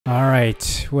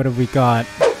Alright, what have we got?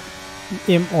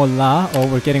 Imola.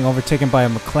 Oh, we're getting overtaken by a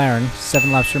McLaren.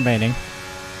 7 laps remaining.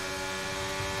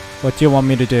 What do you want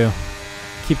me to do?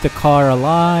 Keep the car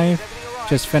alive?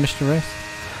 Just finish the race?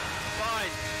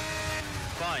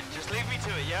 Fine. Just leave me to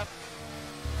it, yeah?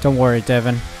 Don't worry,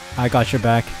 Devon. I got your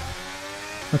back.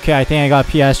 Okay, I think I got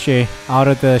PSG out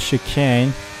of the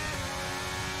chicane.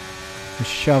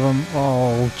 Shove him.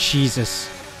 Oh, Jesus.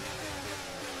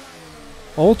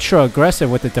 Ultra aggressive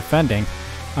with the defending.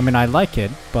 I mean, I like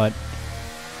it, but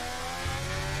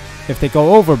if they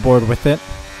go overboard with it.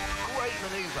 Great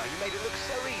maneuver. You made it look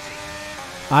so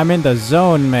easy. I'm in the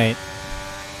zone, mate.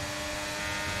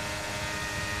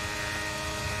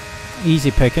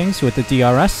 Easy pickings with the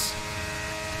DRS.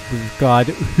 We've got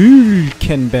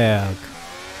Hülkenberg.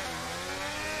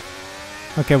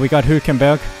 Okay, we got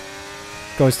Hülkenberg.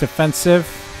 Goes defensive.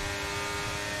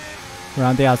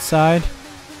 Around the outside.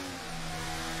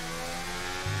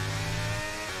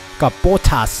 Got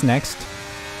Bottas next.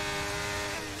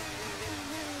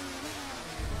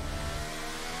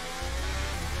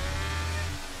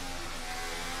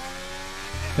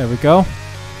 There we go.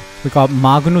 We got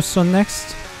Magnusson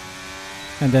next.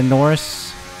 And then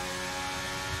Norris.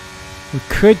 We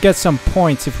could get some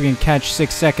points if we can catch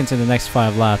 6 seconds in the next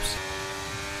 5 laps.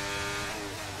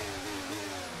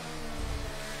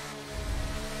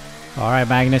 Alright,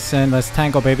 Magnussen, let's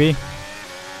tango, baby.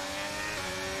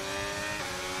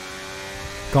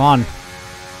 Gone.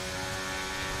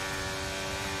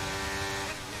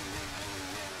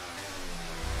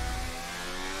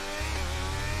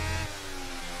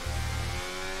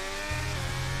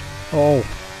 Oh,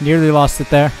 nearly lost it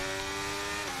there.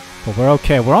 But we're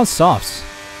okay. We're on softs.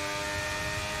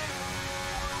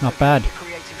 Not bad.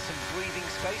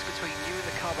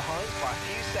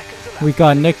 We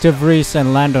got Nick De Vries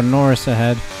and Lando Norris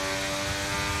ahead.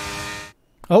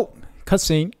 Oh,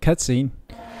 cutscene, cutscene.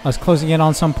 I was closing in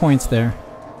on some points there.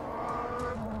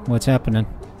 What's happening?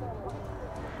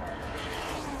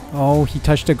 Oh, he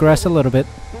touched the grass a little bit.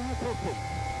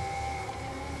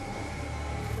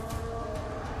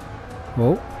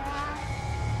 Whoa.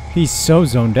 He's so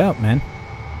zoned out, man.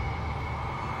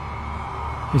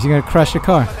 Is he gonna crash the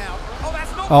car?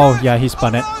 Oh, yeah, he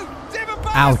spun it.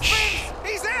 Ouch.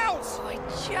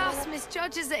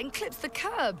 Judges it and clips the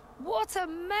curb. What a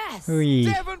mess!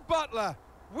 Devon Butler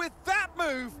with that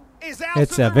move is out.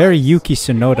 It's a very Yuki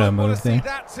Tsunoda move there.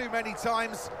 That too many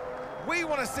times. We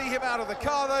want to see him out of the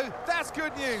car though. That's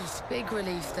good news. Big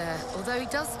relief there. Although he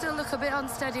does still look a bit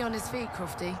unsteady on his feet,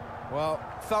 Crofty. Well,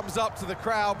 thumbs up to the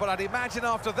crowd, but I'd imagine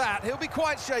after that he'll be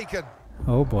quite shaken.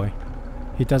 Oh boy,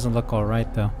 he doesn't look all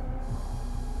right though.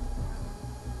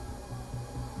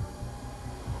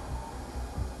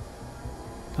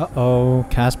 Uh-oh,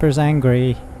 Casper's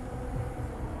angry.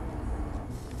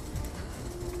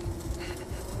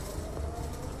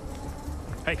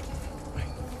 Hey.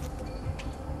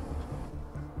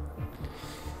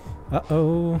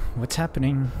 Uh-oh, what's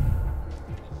happening?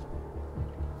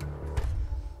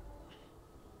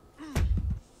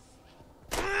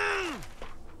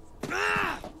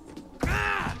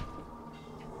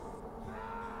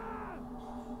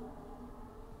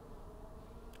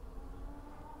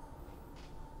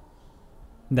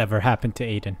 Never happened to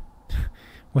Aiden.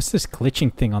 What's this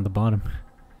glitching thing on the bottom?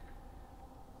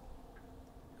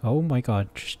 Oh my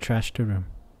god, just trashed the room.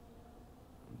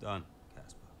 I'm done,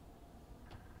 Casper.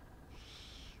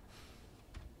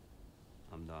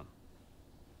 I'm done.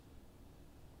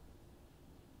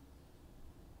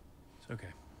 It's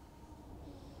okay.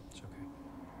 It's okay.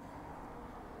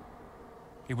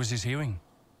 It was his hearing.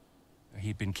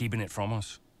 He'd been keeping it from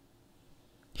us.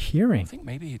 Hearing? I think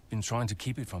maybe he'd been trying to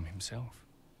keep it from himself.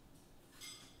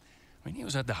 I mean, he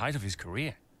was at the height of his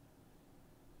career.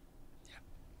 Yeah,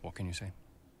 what can you say?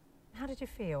 How did you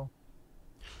feel?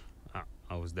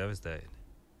 I was devastated.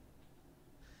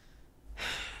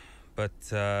 But,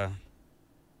 5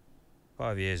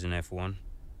 years in F1.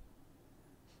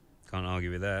 Can't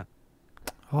argue with that.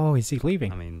 Oh, is he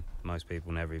leaving? I mean, most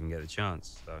people never even get the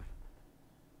chance, so.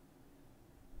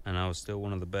 And I was still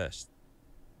one of the best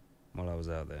while I was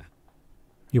out there.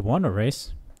 You won a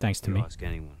race, thanks to me. Ask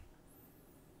anyone.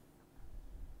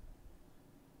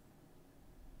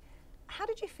 How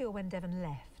did you feel when Devon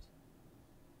left?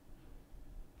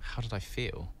 How did I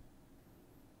feel?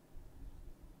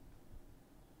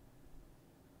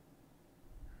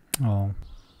 Oh.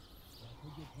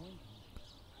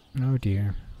 Oh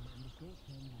dear.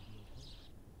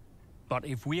 But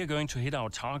if we are going to hit our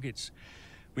targets,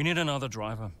 we need another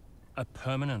driver. A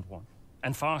permanent one.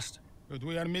 And fast. But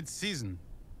we are mid-season.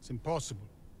 It's impossible.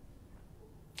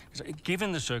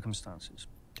 Given the circumstances,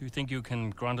 Do you think you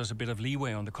can grant us a bit of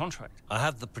leeway on the contract? I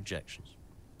have the projections.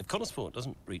 If Connorsport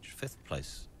doesn't reach 5th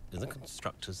place in the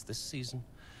constructors this season,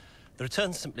 the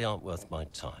returns simply aren't worth my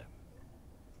time.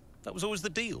 That was always the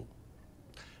deal.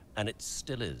 And it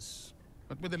still is.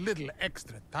 But with a little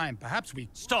extra time, perhaps we...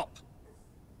 Stop!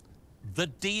 The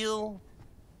deal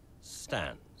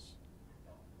stands.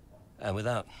 And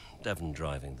without Devon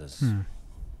driving, there's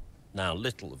now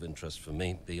little of interest for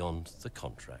me beyond the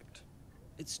contract.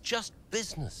 It's just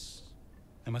business.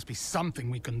 There must be something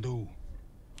we can do.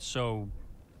 So,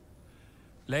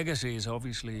 legacy is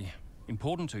obviously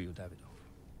important to you, David.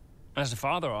 As a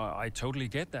father, I totally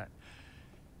get that.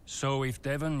 So if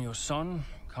Devon, your son,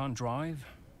 can't drive,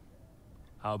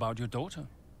 how about your daughter?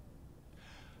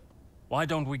 Why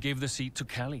don't we give the seat to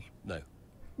Callie? No.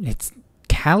 It's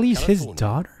Callie's his California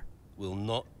daughter? will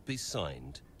not be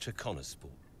signed to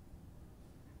Connorsport.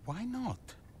 Why not?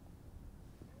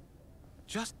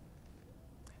 Just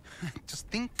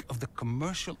think of the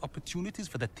commercial opportunities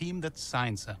for the team that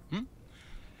signs her.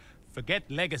 Forget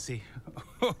legacy.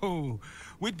 Oh,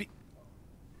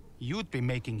 you'd be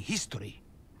making history.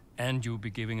 And you'll be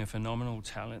giving a phenomenal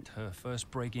talent her first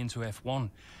break into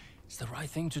F1. It's the right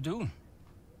thing to do.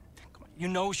 Come on, you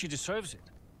know she deserves it.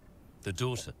 The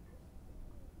daughter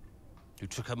who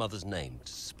took her mother's name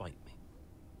to spite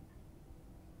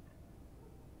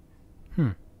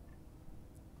me.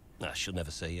 Nah, she'll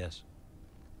never say yes.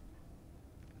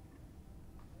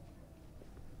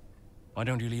 Why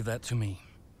don't you leave that to me?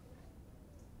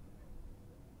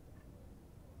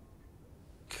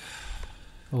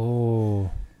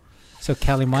 Oh. So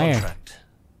Callie Meyer. Contract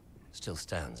still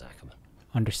stands, Ackerman.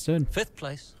 Understood. 5th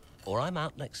place, or I'm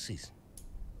out next season.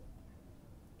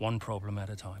 One problem at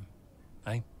a time,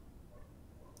 eh?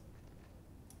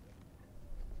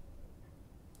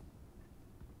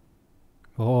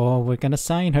 Oh, we're gonna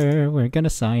sign her. We're gonna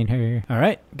sign her. All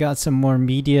right, got some more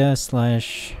media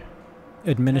slash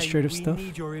administrative stuff. We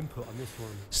need your input on this one.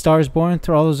 Stars Born,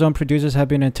 Throttle Zone producers have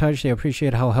been in touch. They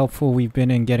appreciate how helpful we've been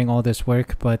in getting all this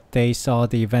work, but they saw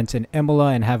the events in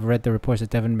Imola and have read the reports that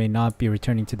Devon may not be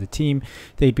returning to the team.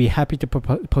 They'd be happy to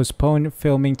postpone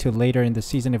filming to later in the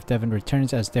season if Devon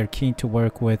returns, as they're keen to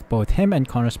work with both him and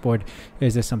Connorsport.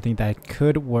 Is this something that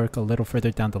could work a little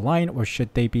further down the line, or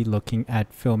should they be looking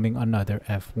at filming another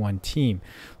F1 team?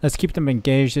 Let's keep them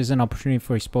engaged. There's an opportunity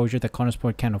for exposure that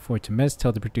Connorsport can't afford to miss.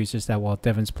 Tell the producers that while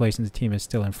Devon's place in the team is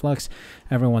still in flux,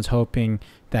 everyone's hoping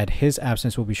that his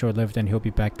absence will be short-lived and he'll be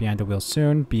back behind the wheel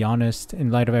soon. Be honest,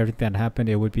 in light of everything that happened,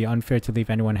 it would be unfair to leave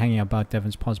anyone hanging about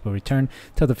Devon's possible return.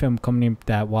 Tell the film company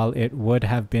that while it would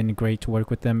have been great to work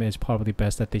with them, it's probably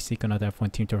best that they seek another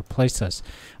F1 team to replace us.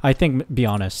 I think, be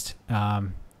honest,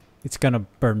 it's gonna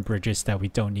burn bridges that we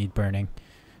don't need burning.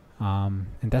 And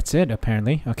that's it,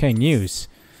 apparently. Okay, news.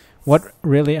 What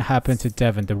really happened to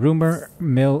Devon? The rumor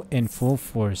mill in full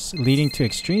force, leading to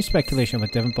extreme speculation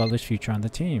about Devon Butler's future on the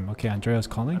team. Okay, Andrea's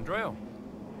calling. Andrea?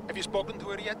 Have you spoken to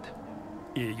her yet?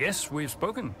 Yes, we've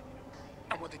spoken.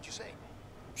 And what did you say?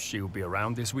 She'll be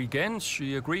around this weekend.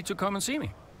 She agreed to come and see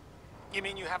me. You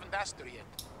mean you haven't asked her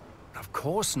yet? Of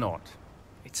course not.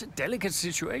 It's a delicate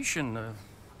situation.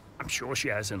 I'm sure she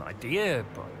has an idea,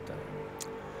 but...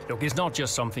 look, it's not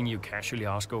just something you casually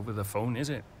ask over the phone, is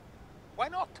it? Why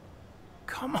not?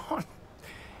 Come on.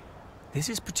 This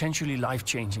is potentially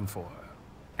life-changing for her.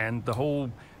 And the whole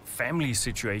family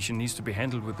situation needs to be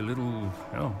handled with a little,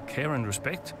 you know, care and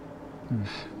respect.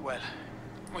 Well,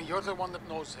 you're the one that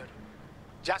knows her.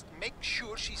 Just make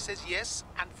sure she says yes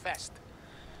and fast.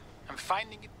 I'm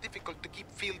finding it difficult to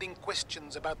keep fielding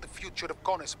questions about the future of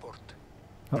Connorsport.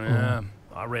 Yeah,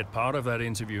 I read part of that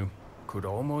interview. Could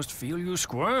almost feel you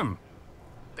squirm.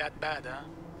 That bad, huh?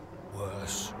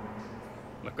 Worse.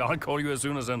 Look, I'll call you as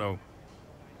soon as I know.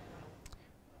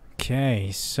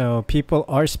 Okay, so people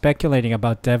are speculating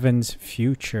about Devon's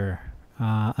future.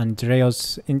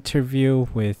 Andrea's interview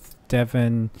with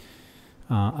Devon,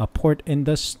 a port in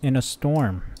a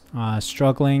storm,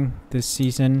 struggling this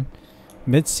season.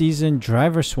 Mid-season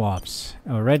driver swaps.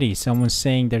 Already, someone's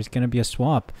saying there's going to be a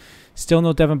swap. Still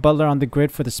no Devon Butler on the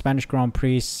grid for the Spanish Grand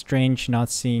Prix. Strange not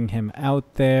seeing him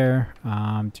out there.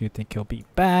 Do you think he'll be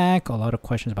back? A lot of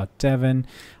questions about Devon.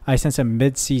 I sense a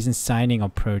mid-season signing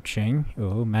approaching.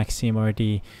 Oh, Maxime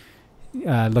already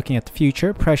looking at the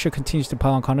future. Pressure continues to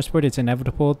pile on Connorsport. It's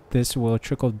inevitable. This will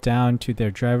trickle down to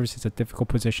their drivers. It's a difficult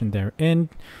position they're in.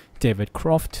 David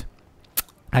Croft.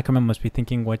 Ackerman must be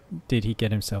thinking, what did he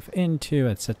get himself into,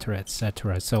 etc.,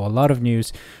 etc. So a lot of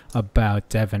news about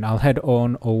Devon. I'll head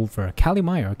on over. Callie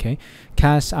Meyer, okay.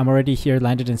 Cass, I'm already here,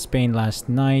 landed in Spain last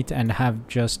night and have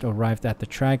just arrived at the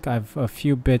track. I've a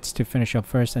few bits to finish up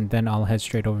first and then I'll head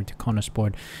straight over to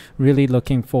Connosport. Really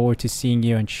looking forward to seeing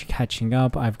you and catching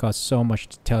up. I've got so much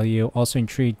to tell you. Also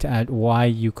intrigued at why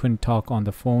you couldn't talk on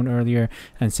the phone earlier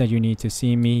and said you need to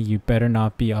see me. You better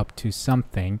not be up to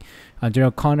something.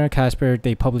 Daryl, Connor, Casper,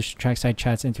 they published Trackside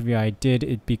Chats interview I did.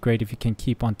 It'd be great if you can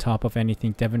keep on top of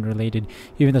anything Devon related.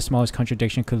 Even the smallest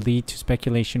contradiction could lead to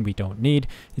speculation we don't need.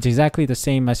 It's exactly the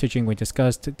same messaging we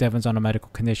discussed. Devon's on a medical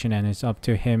condition and it's up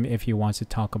to him if he wants to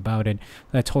talk about it.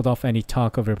 Let's hold off any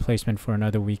talk of replacement for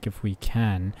another week if we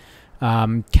can.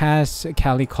 Cass,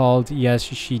 Callie called. Yes,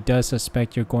 she does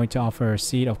suspect you're going to offer her a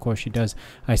seat. Of course she does.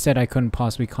 I said I couldn't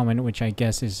possibly comment, which I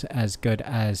guess is as good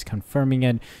as confirming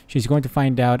it. She's going to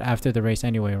find out after the race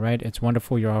anyway, right? It's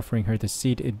wonderful you're offering her the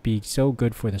seat. It'd be so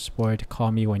good for the sport.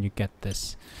 Call me when you get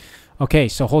this. Okay,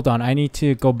 so hold on. I need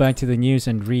to go back to the news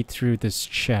and read through this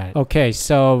chat. Okay,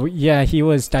 so yeah, he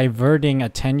was diverting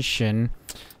attention.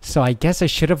 So I guess I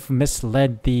should have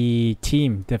misled the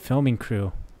team, the filming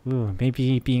crew. Ooh,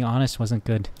 maybe being honest wasn't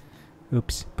good.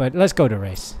 Oops. But let's go to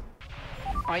race.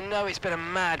 I know it's been a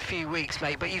mad few weeks,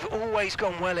 mate, but you've always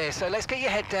gone well here, so let's get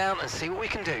your head down and see what we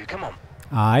can do. Come on.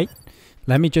 Alright.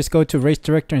 Let me just go to race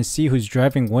director and see who's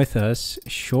driving with us.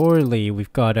 Surely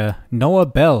we've got Noah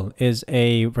Bell is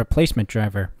a replacement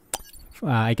driver.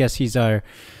 I guess he's our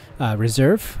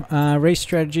reserve. Race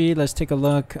strategy, let's take a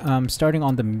look. Starting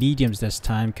on the mediums this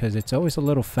time because it's always a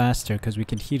little faster because we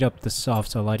can heat up the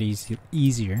softs a lot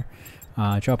easier.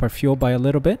 Drop our fuel by a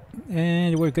little bit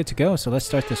and we're good to go. So let's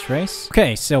start this race.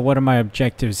 Okay, so what are my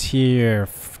objectives here?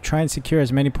 Try and secure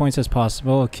as many points as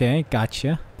possible. Okay,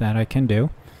 gotcha. That I can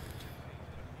do.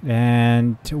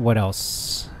 And what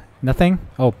else? Nothing?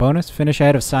 Oh, bonus. Finish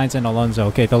ahead of Sainz and Alonso.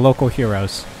 Okay, the local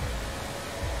heroes.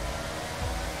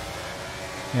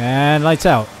 And lights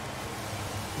out.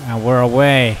 And we're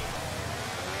away.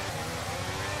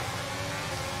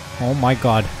 Oh my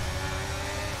god.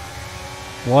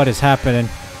 What is happening?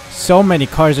 So many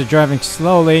cars are driving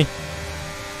slowly.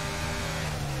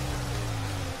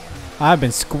 I've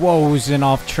been squoozing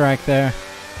off track there.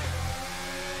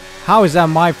 How is that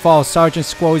my fault? Sergeant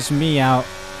squozed me out.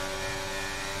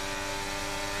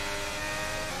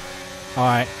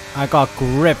 Alright, I got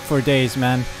grip for days,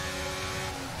 man.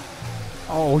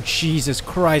 Oh, Jesus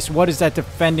Christ. What is that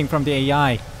defending from the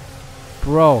AI?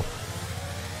 Bro.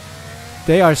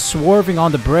 They are swerving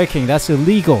on the braking. That's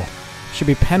illegal. Should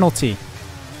be penalty.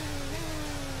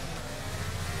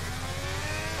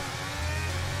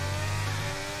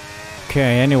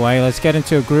 Okay, anyway, let's get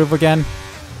into a groove again.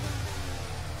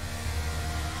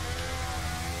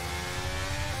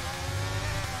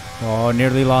 Oh,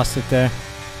 nearly lost it there.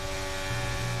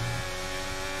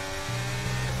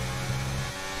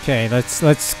 Okay,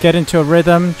 let's get into a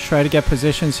rhythm. Try to get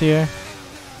positions here.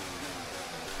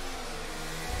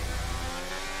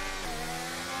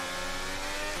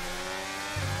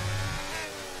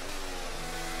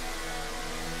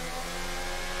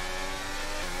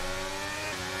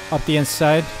 Up the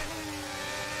inside.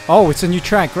 Oh, it's a new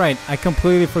track, right? I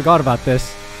completely forgot about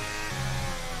this.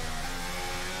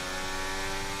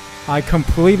 I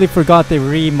completely forgot they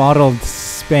remodeled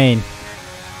Spain.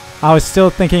 I was still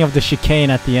thinking of the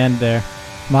chicane at the end there.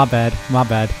 My bad, my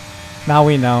bad. Now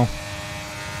we know.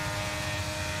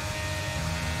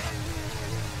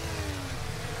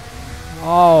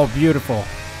 Oh, beautiful.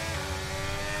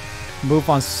 Move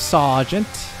on, Sergeant.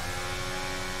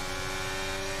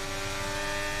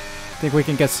 I think we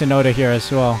can get Sonoda here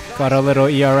as well. Got a little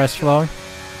ERS flowing.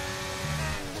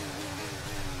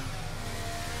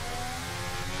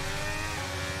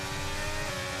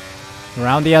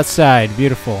 Around the outside,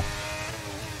 beautiful.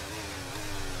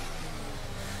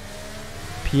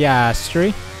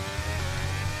 Piastri.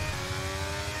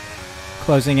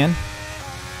 Closing in.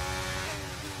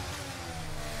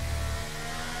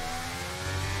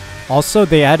 Also,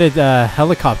 they added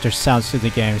helicopter sounds to the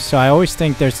game, so I always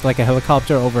think there's like a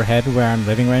helicopter overhead where I'm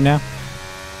living right now.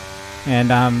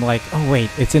 And I'm like, oh wait,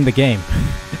 it's in the game.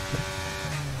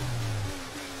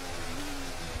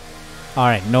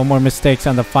 Alright, no more mistakes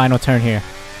on the final turn here.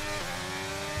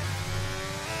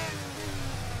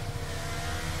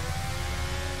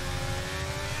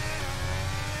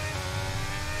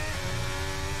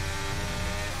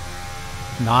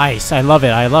 Nice, I love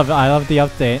it. I love the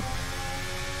update.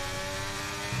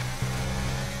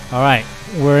 All right,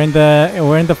 we're in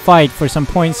the fight for some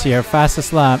points here.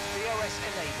 Fastest lap.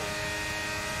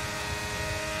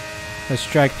 Let's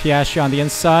drag Piastri on the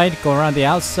inside. Go around the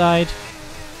outside.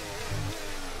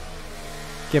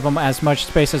 Give them as much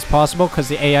space as possible because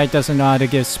the AI doesn't know how to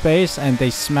give space and they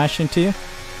smash into you.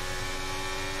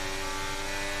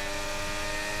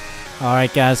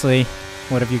 Alright, Gasly.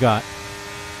 What have you got?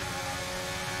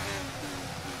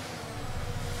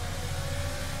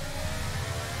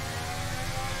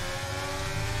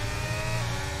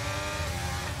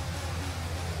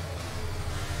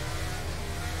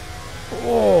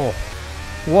 Oh,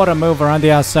 what a move around the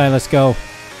outside. Let's go.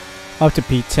 Up to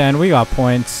P10. We got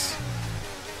points.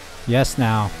 Yes,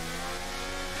 now.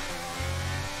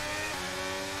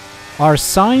 Are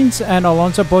Sainz and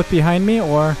Alonso both behind me,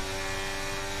 or?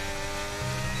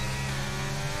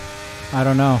 I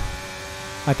don't know.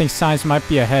 I think Sainz might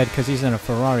be ahead because he's in a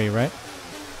Ferrari, right?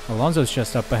 Alonso's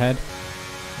just up ahead.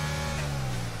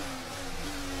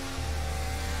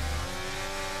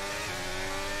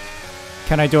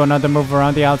 Can I do another move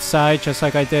around the outside just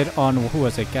like I did on, who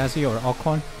was it, Gasly or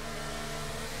Ocon?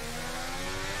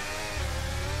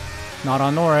 Not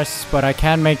on Norris, but I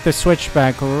can make the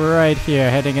switchback right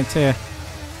here, heading into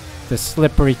the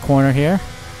slippery corner here.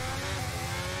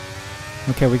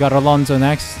 Okay, we got Alonso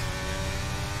next.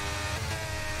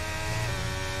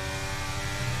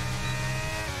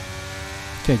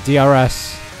 Okay,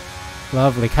 DRS.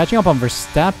 Lovely. Catching up on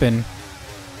Verstappen,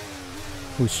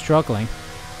 who's struggling.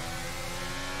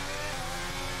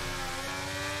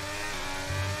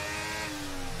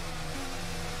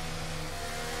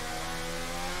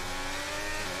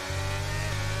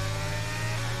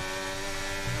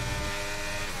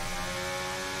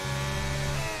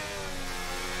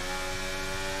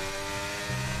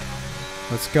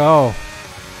 Let's go.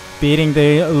 Beating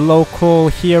the local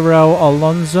hero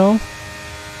Alonso.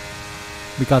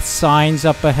 We got Sainz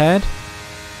up ahead.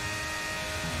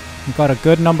 We got a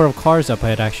good number of cars up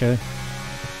ahead, actually.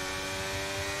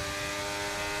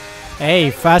 Hey,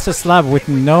 fastest lap with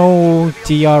no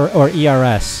DR or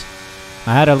ERS.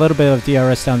 I had a little bit of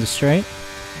DRS down the straight.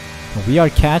 But we are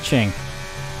catching.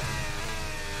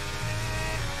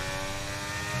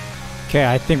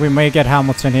 Okay, I think we may get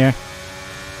Hamilton here.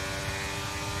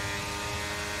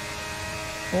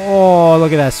 Oh,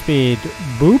 look at that speed.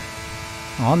 Boop.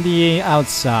 On the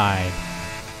outside.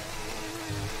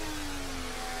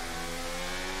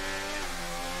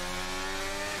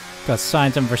 Got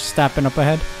Sainz and Verstappen up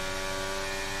ahead.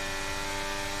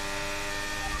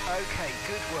 Okay,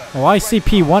 good work. Oh, I see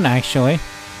P1 actually.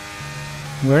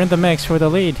 We're in the mix for the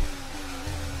lead.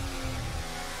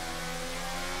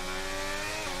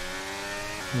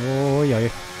 Oh, yeah.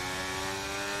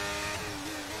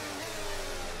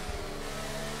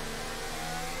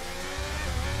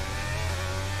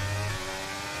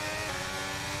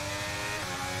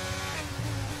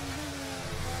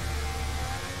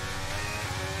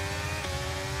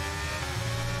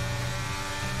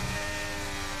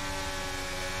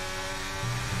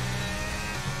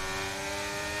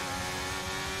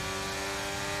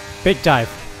 Big dive.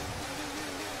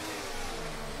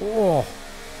 Oh,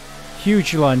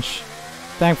 huge lunge.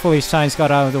 Thankfully, Sainz got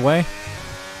out of the way.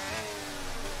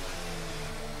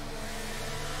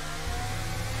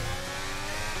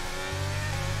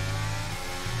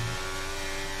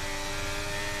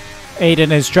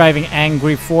 Aiden is driving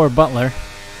angry for Butler.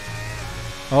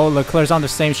 Oh, Leclerc's on the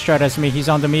same strat as me. He's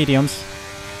on the mediums.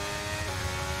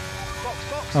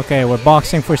 Okay, we're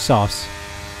boxing for softs.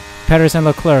 Perez and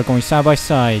Leclerc going side by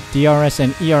side. DRS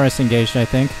and ERS engaged, I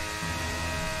think.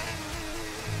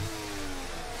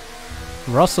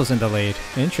 Russell's in the lead.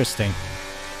 Interesting.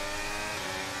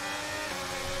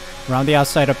 Around the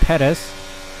outside of Perez.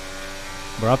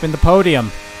 We're up in the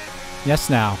podium. Yes,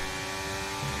 now.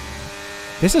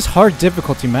 This is hard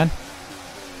difficulty, man.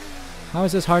 How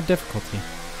is this hard difficulty?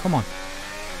 Come on.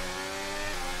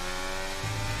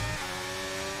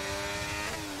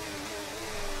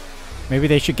 Maybe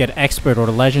they should get expert or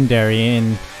legendary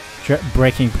in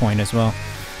breaking point as well.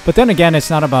 But then again, it's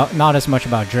not as much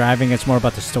about driving, it's more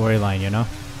about the storyline, you know?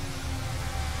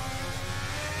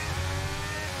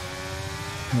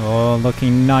 Oh,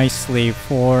 looking nicely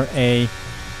for a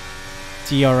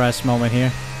DRS moment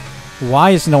here.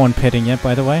 Why is no one pitting yet,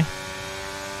 by the way?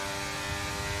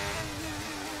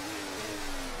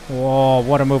 Whoa,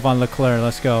 what a move on Leclerc.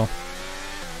 Let's go.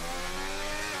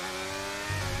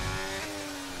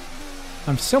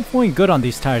 I'm still feeling good on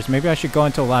these tires. Maybe I should go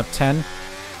until lap 10.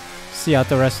 See out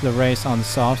the rest of the race on the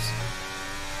softs.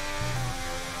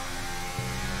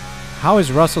 How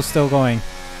is Russell still going?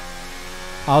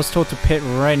 I was told to pit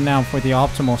right now for the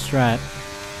optimal strat.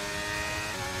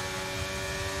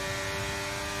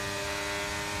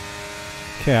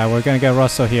 Okay, we're gonna get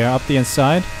Russell here. Up the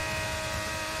inside.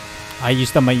 I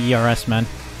used up my ERS, man.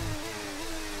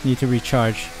 Need to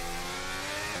recharge.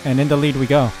 And in the lead we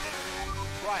go.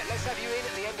 Right, let's have you in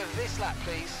at the end of this lap,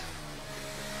 please.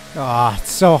 Ah,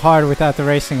 it's so hard without the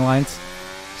racing lines.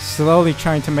 Slowly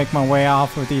trying to make my way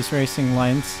off of these racing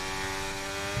lines.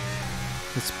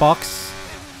 This box.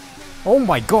 Oh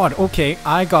my god, okay,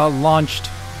 I got launched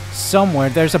somewhere.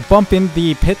 There's a bump in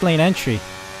the pit lane entry.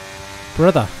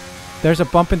 Brother, there's a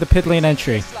bump in the pit lane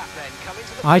entry.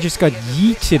 I just got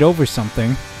yeeted over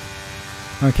something.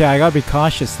 Okay, I gotta be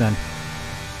cautious then.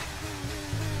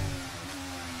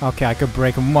 Okay, I could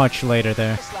brake much later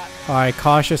there. Alright,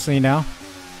 cautiously now.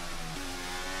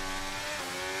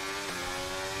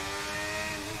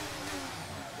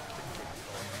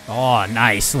 Oh,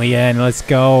 nicely in. Let's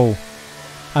go.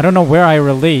 I don't know where I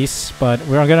release, but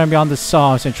we're gonna be on the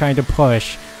softs and trying to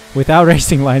push without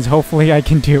racing lines. Hopefully I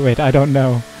can do it. I don't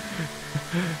know.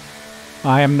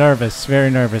 I am nervous, very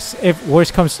nervous. If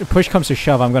push comes to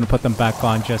shove, I'm gonna put them back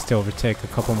on just to overtake a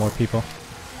couple more people.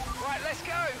 Right, let's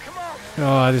go. Come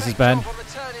on. Oh, this is bad. On the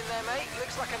turn in there, mate.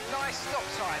 Looks like a nice stop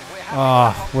time.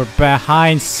 Oh, we're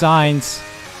behind signs.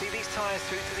 See these tires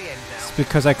through to the end now. It's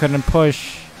because I couldn't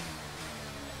push.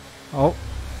 Oh,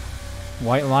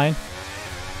 white line.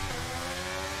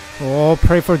 Oh,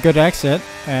 pray for a good exit,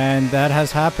 and that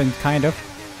has happened, kind of.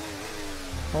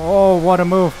 Oh, what a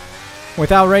move.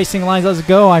 Without racing lines, let's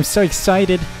go. I'm so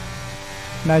excited.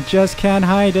 And I just can't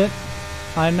hide it.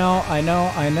 I know.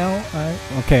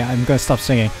 Okay, I'm gonna stop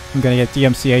singing. I'm gonna get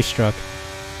DMCA struck.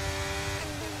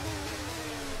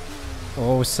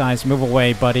 Oh, signs, move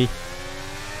away, buddy.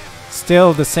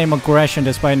 Still the same aggression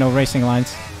despite no racing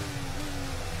lines.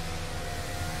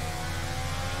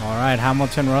 Alright,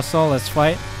 Hamilton, Russell, let's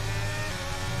fight.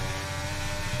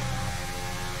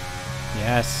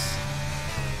 Yes.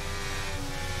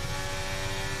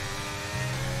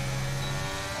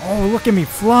 Oh, look at me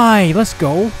fly! Let's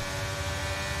go!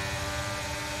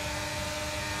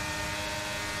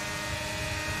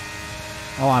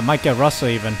 Oh, I might get Russell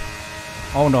even.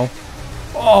 Oh no.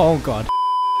 Oh god.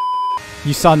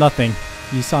 You saw nothing.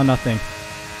 You saw nothing.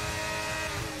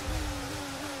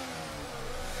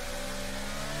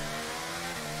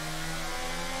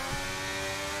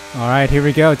 Alright, here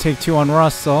we go. Take 2 on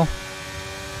Russell.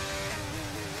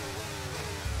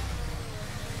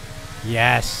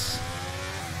 Yes.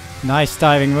 Nice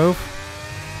diving move.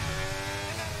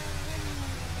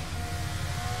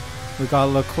 We got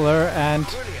Leclerc and...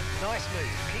 Brilliant. Nice move.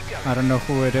 Keep going. I don't know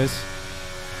who it is.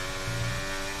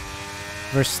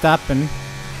 Verstappen.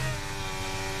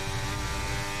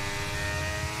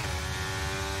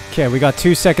 Okay, we got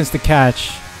 2 seconds to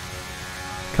catch.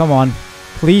 Come on.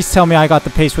 Please tell me I got the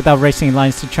pace without racing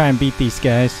lines to try and beat these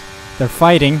guys. They're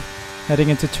fighting. Heading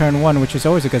into turn 1, which is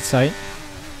always a good sight.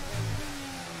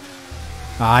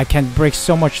 Ah, I can brake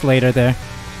so much later there.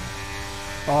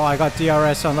 Oh, I got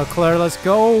DRS on Leclerc. Let's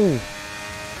go.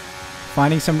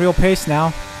 Finding some real pace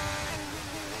now.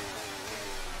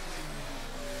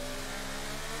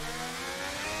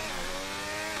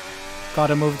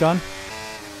 Got a move done.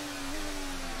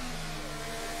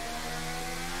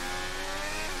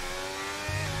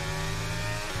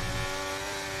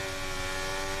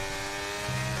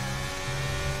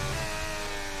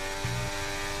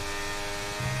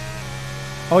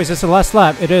 Oh, is this the last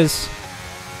lap? It is.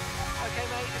 Okay,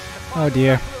 mate, this is the Oh final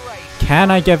dear. lap of the race.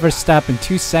 Can I get Verstappen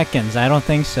 2 seconds? I don't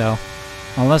think so.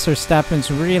 Unless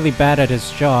Verstappen's really bad at his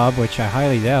job, which I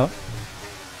highly doubt.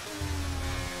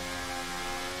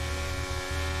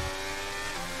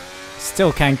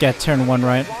 Still can't get turn 1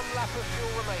 right. 1 lap of fuel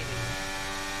remaining.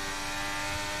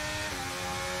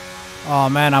 Oh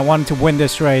man, I wanted to win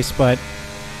this race, but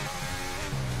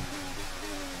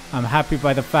I'm happy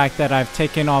by the fact that I've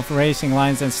taken off racing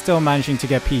lines and still managing to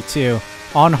get P2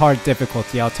 on hard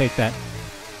difficulty. I'll take that.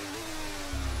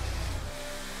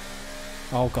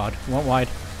 Oh god, went wide.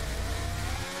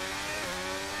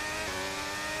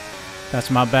 That's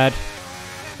my bad.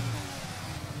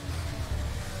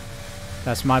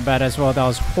 That's my bad as well. That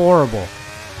was horrible.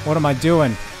 What am I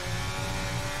doing?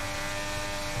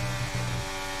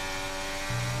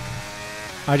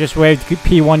 I just waved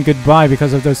P1 goodbye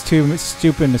because of those 2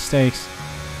 stupid mistakes.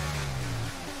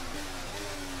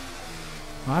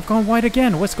 I've gone wide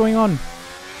again. What's going on?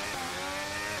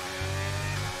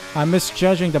 I'm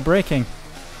misjudging the braking.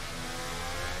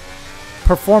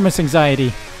 Performance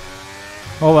anxiety.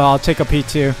 Oh well, I'll take a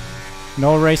P2.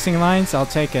 No racing lines, I'll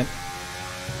take it.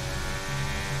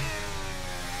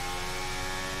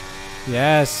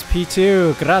 Yes,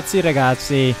 P2. Grazie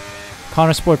ragazzi.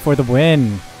 Connor Sport for the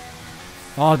win.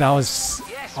 Oh, that was...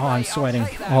 Oh, I'm sweating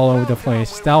all over the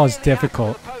place. That was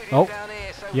difficult. Oh,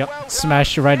 yep.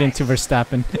 Smashed right into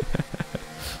Verstappen.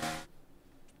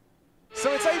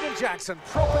 So it's Aidan Jackson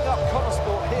propping up Connor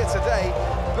Sport here today,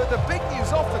 but the big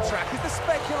news off the track is the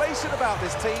speculation about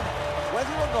this team.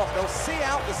 whether or not they'll see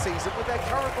out the season with their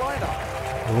current lineup.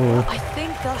 Ooh. I think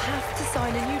they'll have to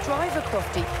sign a new driver,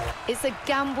 Crofty. It's a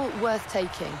gamble worth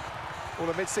taking. Well,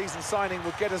 a mid-season signing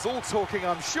would get us all talking,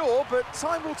 I'm sure, but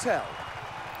time will tell.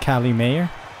 Callie Mayer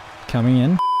coming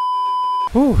in.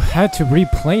 Ooh, had to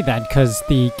replay that because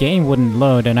the game wouldn't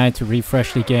load and I had to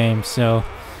refresh the game, so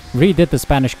redid the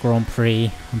Spanish Grand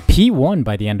Prix. P1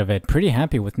 by the end of it. Pretty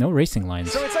happy with no racing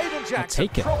lines. So it's Aiden Jackson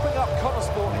take it. propping up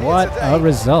Connosport here What today. a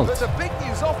result. But the big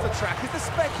news off the track is the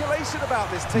speculation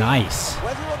about this team. Nice.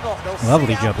 Whether or not they'll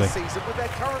Lovely see out the jubbly. season with their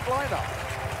current lineup.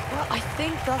 Well, I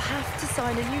think they'll have to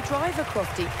sign a new driver,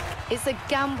 Crofty. It's a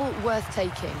gamble worth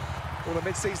taking. Well, a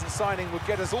mid-season signing would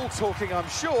get us all talking, I'm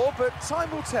sure, but time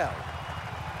will tell.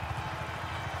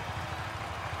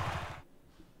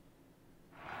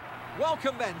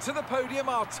 Welcome then to the podium,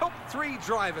 our top 3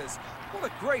 drivers. What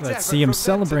a great Let's effort see him from them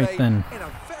celebrate today then. in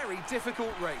a very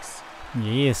difficult race.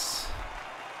 Yes.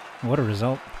 What a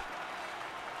result.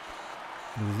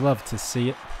 Love to see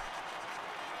it.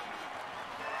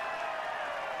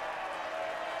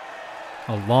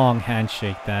 A long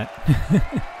handshake that.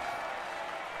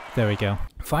 There we go.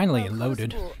 Finally it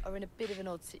loaded. Connosport are in a bit of an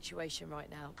odd situation right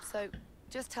now. So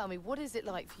just tell me, what is it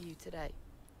like for you today?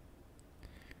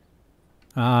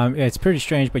 It's pretty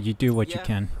strange, but you do what you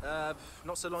can.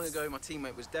 Not so long ago, my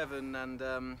teammate was Devon,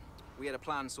 and we had a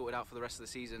plan sorted out for the rest of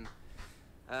the season.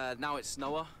 Now it's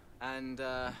Noah, and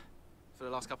for the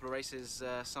last couple of races,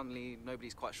 suddenly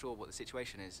nobody's quite sure what the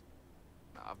situation is.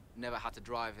 I've never had to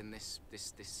drive in this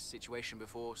situation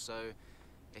before, so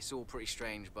it's all pretty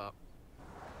strange, but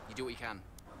you do what you can.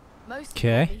 Most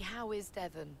Okay. importantly, how is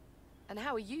Devon? And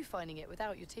how are you finding it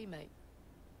without your teammate?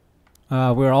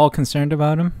 We're all concerned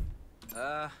about him.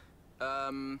 Yeah,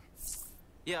 I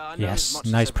know Yes, as much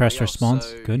as nice press everybody else, response,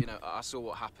 so, good. You know, I saw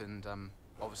what happened.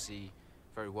 Obviously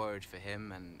very worried for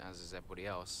him, and as is everybody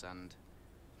else. And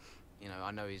you know,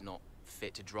 I know he's not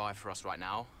fit to drive for us right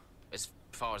now. As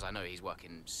far as I know, he's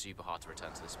working super hard to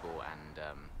return to the sport, and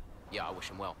yeah, I wish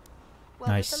him well. Well,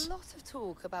 Nice. there's a lot of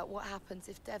talk about what happens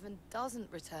if Devon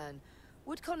doesn't return.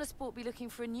 Would Connosport be looking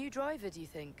for a new driver, do you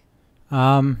think?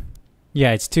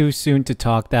 Yeah, it's too soon to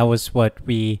talk. That was what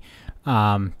we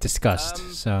discussed.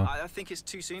 So I think it's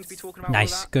too soon to be talking about all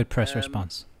nice, that. good press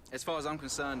response. As far as I'm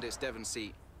concerned, it's Devon's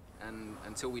seat, and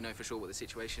until we know for sure what the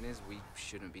situation is, we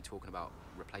shouldn't be talking about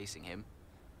replacing him.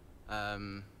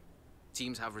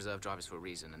 Teams have reserve drivers for a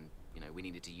reason, and you know, we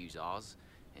needed to use ours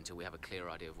until we have a clear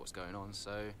idea of what's going on.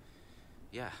 So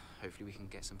yeah, hopefully we can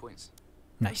get some points.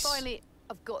 Nice. And finally,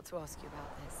 I've got to ask you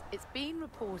about this. It's been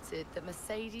reported that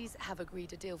Mercedes have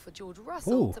agreed a deal for George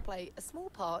Russell Ooh. to play a small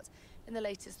part in the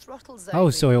latest Throttle Zone. Oh,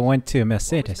 so it movie. went to What would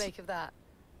Mercedes. you make of that?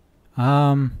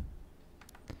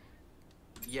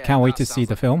 Yeah, Can't wait that to see sounds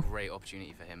the like film. A great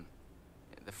opportunity for him.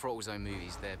 The Throttle Zone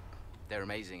movies, they're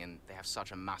amazing, and they have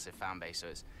such a massive fan base. So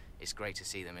it's great to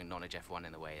see them acknowledge F1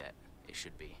 in the way that it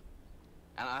should be.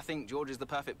 And I think George is the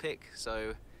perfect pick.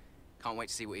 So can't wait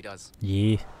to see what he does.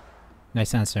 Yeah.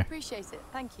 Nice answer. Appreciate it.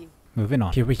 Thank you. Moving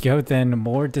on. Here we go then.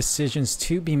 More decisions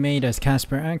to be made as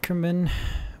Casper Ackerman.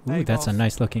 Ooh, Hey, that's a boss.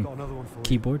 nice looking Got another one for you.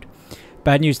 keyboard.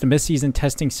 Bad news, the mid-season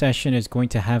testing session is going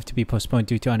to have to be postponed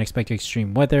due to unexpected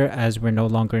extreme weather as we're no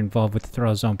longer involved with the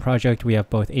Throttle Zone project. We have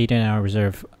both Aiden and our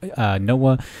reserve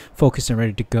Noah focused and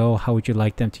ready to go. How would you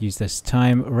like them to use this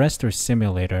time? Rest or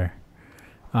simulator?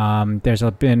 There's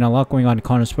been a lot going on in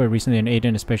Connosport recently, and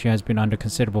Aiden especially has been under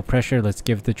considerable pressure. Let's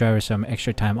give the driver some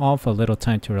extra time off, a little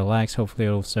time to relax. Hopefully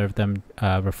it will serve them,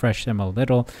 refresh them a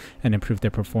little, and improve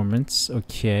their performance.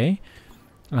 Okay.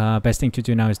 Best thing to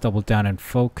do now is double down and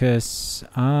focus.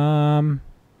 Let's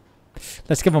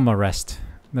give them a rest.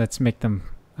 Let's make them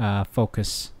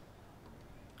focus.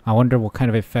 I wonder what kind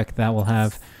of effect that will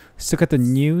have. Let's look at the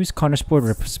news. Connosport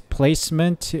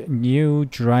replacement. New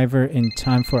driver in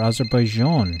time for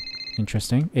Azerbaijan.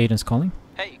 Interesting. Aiden's calling.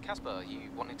 Hey, Casper, you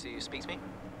wanted to speak to me?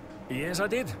 Yes, I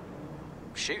did.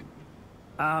 Shoot.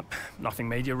 Nothing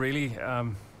major, really.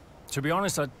 To be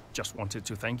honest, I just wanted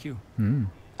to thank you. Hmm.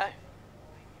 Oh.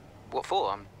 What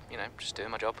for? I'm, you know, just doing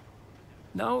my job.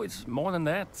 No, it's more than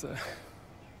that.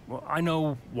 Well, I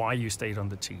know why you stayed on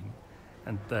the team.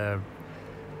 And, well,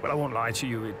 I won't lie to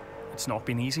you, it's not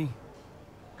been easy.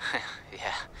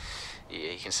 Yeah,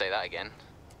 you can say that again.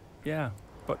 Yeah,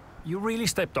 but you really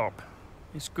stepped up.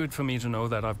 It's good for me to know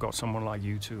that I've got someone like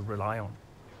you to rely on.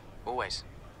 Always.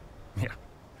 Yeah.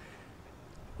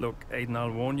 Look, Aiden,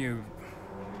 I'll warn you,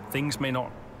 things may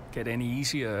not get any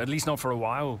easier, at least not for a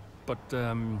while, but,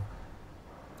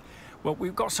 well,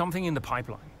 we've got something in the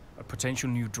pipeline, a potential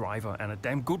new driver, and a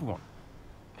damn good one.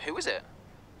 Who is it?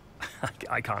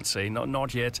 I can't say,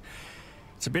 not yet.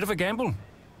 It's a bit of a gamble.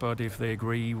 but if they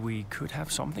agree, we could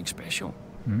have something special.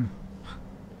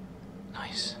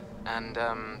 Nice. And,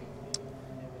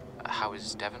 how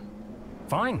is Devon?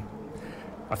 Fine.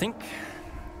 I think...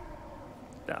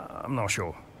 I'm not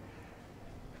sure.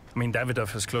 I mean,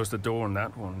 Davidoff has closed the door on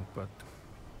that one, but...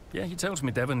 Yeah, he tells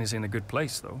me Devon is in a good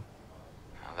place, though.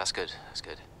 Oh, that's good. That's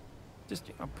good. Just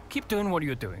keep doing what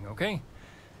you're doing, okay?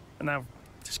 And now,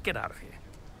 just get out of here.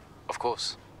 Of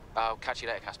course. I'll catch you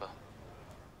later, Casper.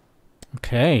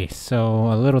 Okay,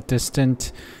 so a little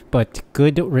distant, but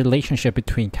good relationship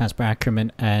between Casper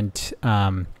Ackerman and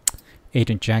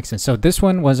Aiden Jackson. So this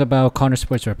one was about Connor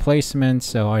Sports replacement.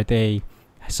 So are they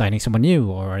signing someone new,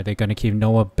 or are they going to keep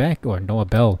Noah Beck or Noah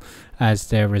Bell as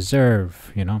their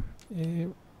reserve? You know,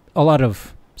 a lot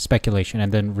of speculation.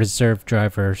 And then reserve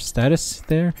driver status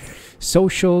there.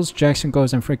 Socials, Jackson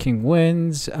goes and freaking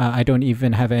wins. I don't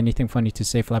even have anything funny to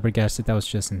say. Flabbergasted, that was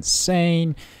just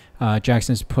insane.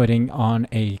 Jackson's putting on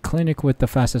a clinic with the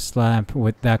fastest lap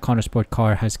with that Connor Sport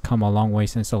car has come a long way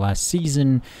since the last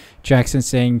season. Jackson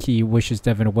saying he wishes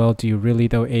Devon well. Do you really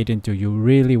though, Aiden? Do you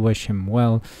really wish him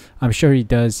well? I'm sure he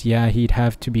does. Yeah, he'd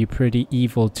have to be pretty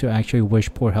evil to actually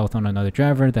wish poor health on another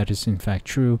driver. That is in fact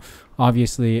true.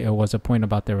 Obviously, it was a point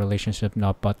about their relationship,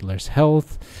 not Butler's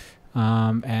health.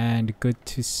 And good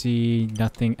to see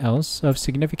nothing else of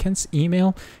significance.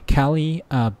 Email Callie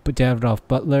Devon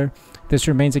Butler. This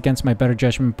remains against my better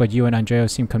judgment, but you and Andrea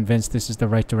seem convinced this is the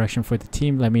right direction for the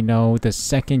team. Let me know the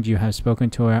second you have spoken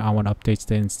to her. I want updates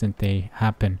the instant they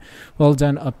happen. Well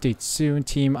done. Updates soon,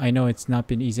 team. I know it's not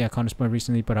been easy at Connorsport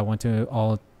recently, but I want to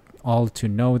all to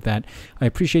know that I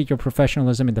appreciate your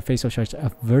professionalism in the face of such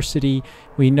adversity.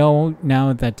 We know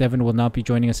now that Devon will not be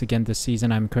joining us again this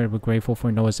season. I'm incredibly grateful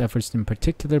for Noah's efforts in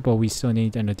particular, but we still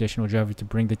need an additional driver to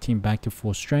bring the team back to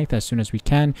full strength as soon as we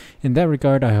can. In that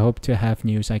regard, I hope to have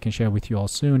news I can share with you all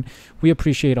soon. We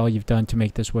appreciate all you've done to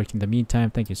make this work in the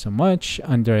meantime. Thank you so much.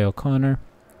 Andre O'Connor.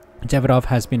 Davidoff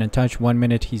has been in touch. 1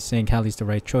 minute he's saying Hallie's the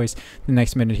right choice. The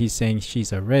next minute he's saying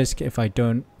she's a risk. If I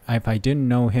didn't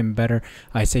know him better,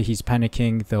 I say he's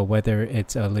panicking, though whether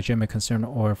it's a legitimate concern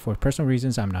or for personal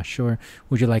reasons, I'm not sure.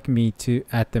 Would you like me to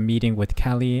at the meeting with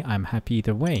Callie? I'm happy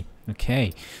either way.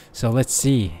 Okay, so let's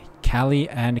see. Callie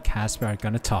and Casper are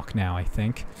gonna talk now, I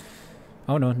think.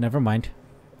 Oh no, never mind.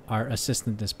 Our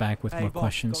assistant is back with more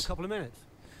questions. Got a couple of minutes.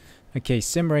 Okay,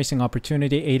 sim racing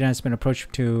opportunity. Aiden has been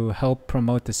approached to help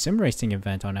promote the sim racing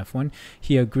event on F1.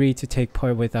 He agreed to take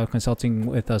part without consulting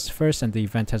with us first, and the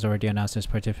event has already announced his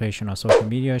participation on social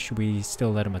media. Should we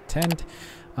still let him attend?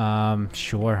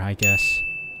 Sure, I guess.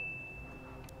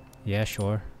 Yeah,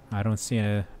 sure. I don't see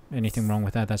anything wrong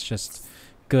with that. That's just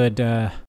good